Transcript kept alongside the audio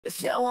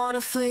If you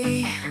wanna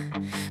flee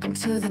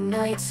into the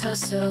night's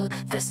hustle,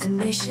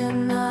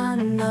 destination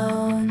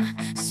unknown,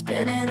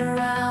 spinning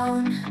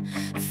around,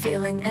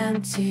 feeling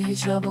empty,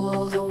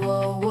 troubled. Whoa,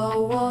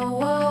 whoa, whoa,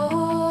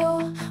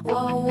 whoa,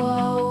 whoa,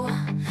 whoa.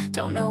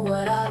 Don't know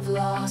what I've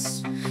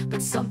lost,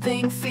 but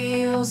something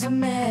feels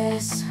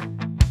amiss.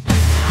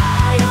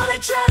 High on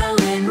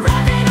adrenaline,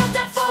 revving up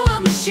that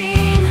forward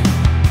machine.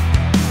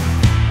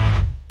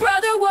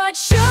 Brother, what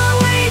should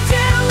we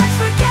do? Let's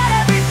forget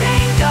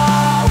everything, go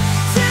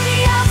to the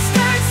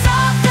outskirts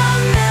of the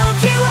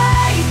Milky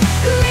Way.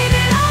 Leave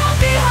it all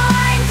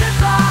behind,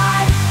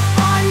 goodbye.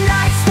 On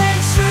nights when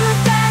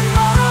truth and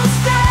morals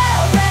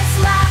fail, let's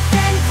laugh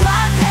and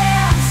clap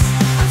hands.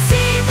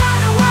 Unseen by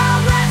the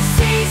world, let's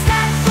seize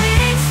that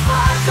fleeting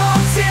sparkle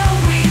till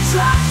we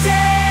drop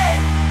dead.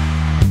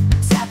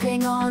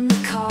 Tapping on the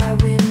car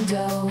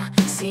window,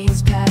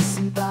 scenes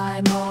passing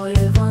by,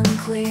 motive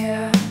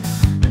unclear.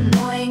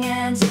 Annoying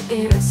and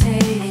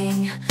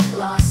irritating,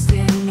 lost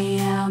in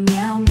meow,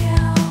 meow,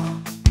 meow.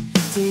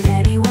 Did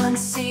anyone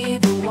see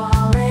the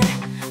wallet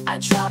I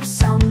dropped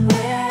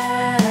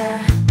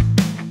somewhere?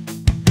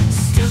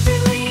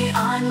 Stupidly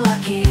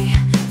unlucky,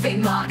 they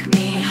mock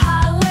me,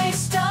 highway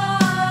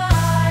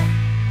star.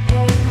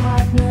 Hey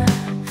partner,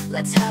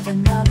 let's have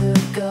another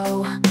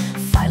go.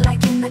 Fight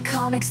like in the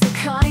comics, the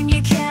kind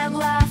you can't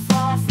laugh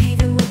off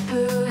even with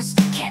booze.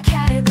 Can't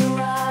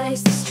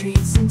categorize the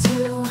streets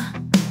into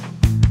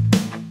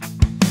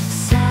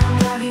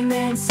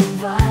arguments and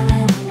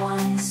violent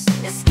ones.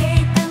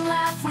 Escape and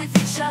laugh with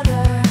each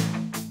other,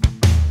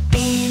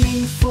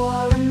 aiming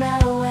for a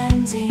mellow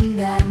ending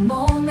that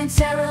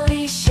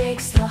momentarily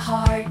shakes the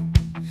heart.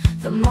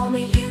 The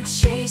moment you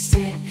chase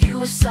it, you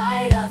lose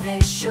sight of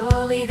it.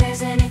 Surely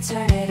there's an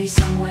eternity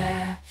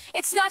somewhere.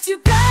 It's not too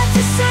bad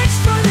to search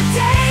for the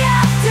day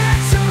after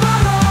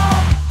tomorrow.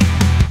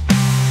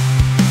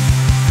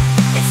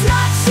 It's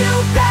not too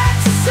bad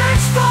to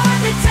search for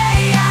the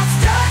day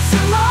after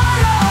tomorrow.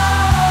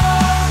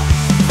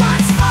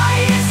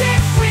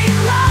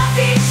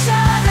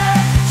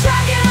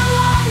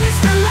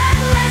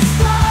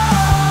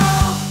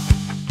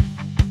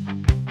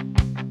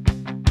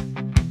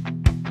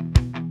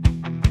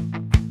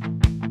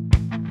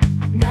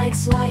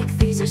 Nights like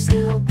these are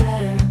still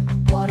better.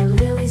 Water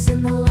lilies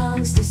in the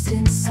lungs,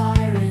 distant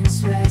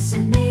sirens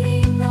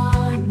resonating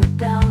on the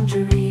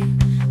boundary.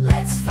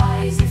 Let's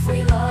fight as if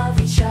we love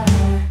each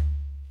other,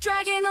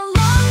 dragging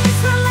along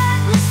this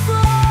relentless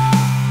flow.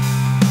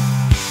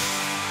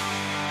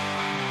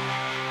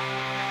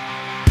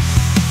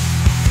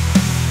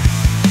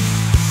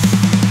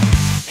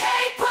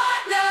 Hey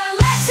partner,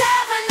 let's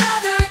have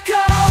another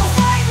go.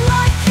 Fight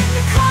like in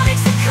the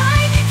comics, the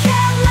kind you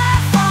can't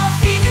laugh off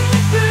even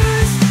with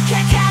booze.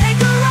 Can't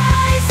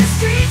categorize the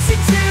streets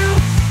into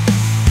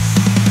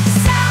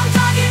sound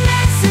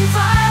arguments and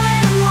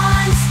violent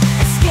ones.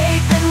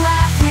 Escape and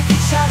laugh with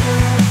each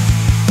other,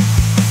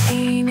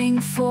 aiming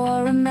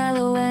for a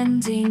mellow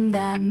ending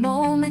that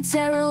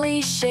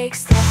momentarily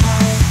shakes the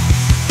heart.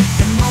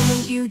 The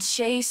moment you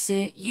chase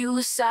it, you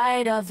lose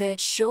sight of it.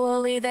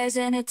 Surely there's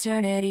an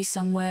eternity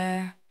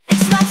somewhere.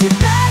 It's not too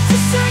bad to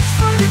search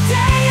for the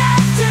day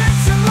after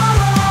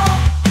tomorrow.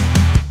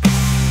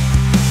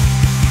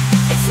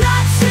 It's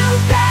not too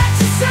bad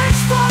to search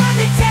for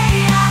the day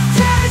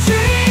after a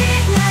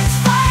dream. Let's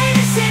fight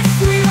as if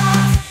we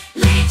love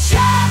each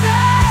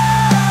other,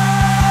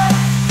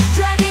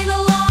 dragging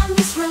along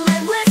this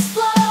relentless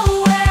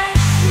flow where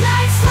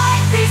nights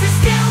like these are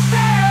still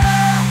better.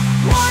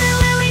 Water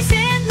lilies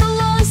in the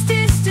lungs,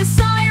 distant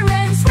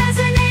sirens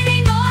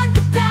resonating on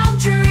the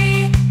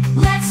boundary.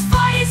 Let's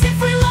fight as if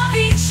we love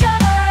each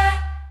other,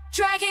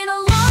 dragging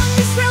along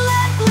this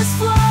relentless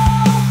flow.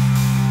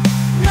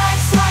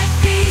 Nights like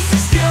these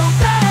are still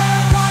better.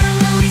 Water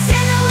lilies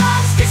in the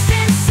lungs,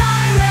 distant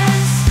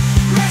sirens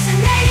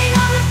resonating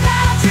on the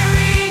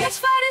boundary. Let's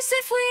fight as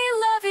if we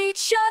love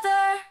each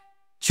other,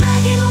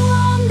 dragging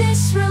along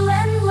this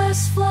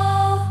relentless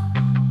flow.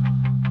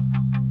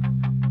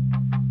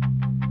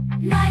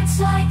 Nights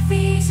like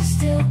these are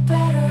still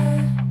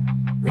better.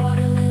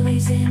 Water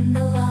lilies in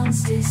the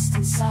lungs,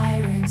 distant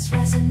sirens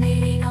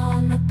resonating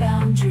on the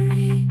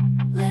boundary.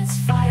 Let's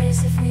fight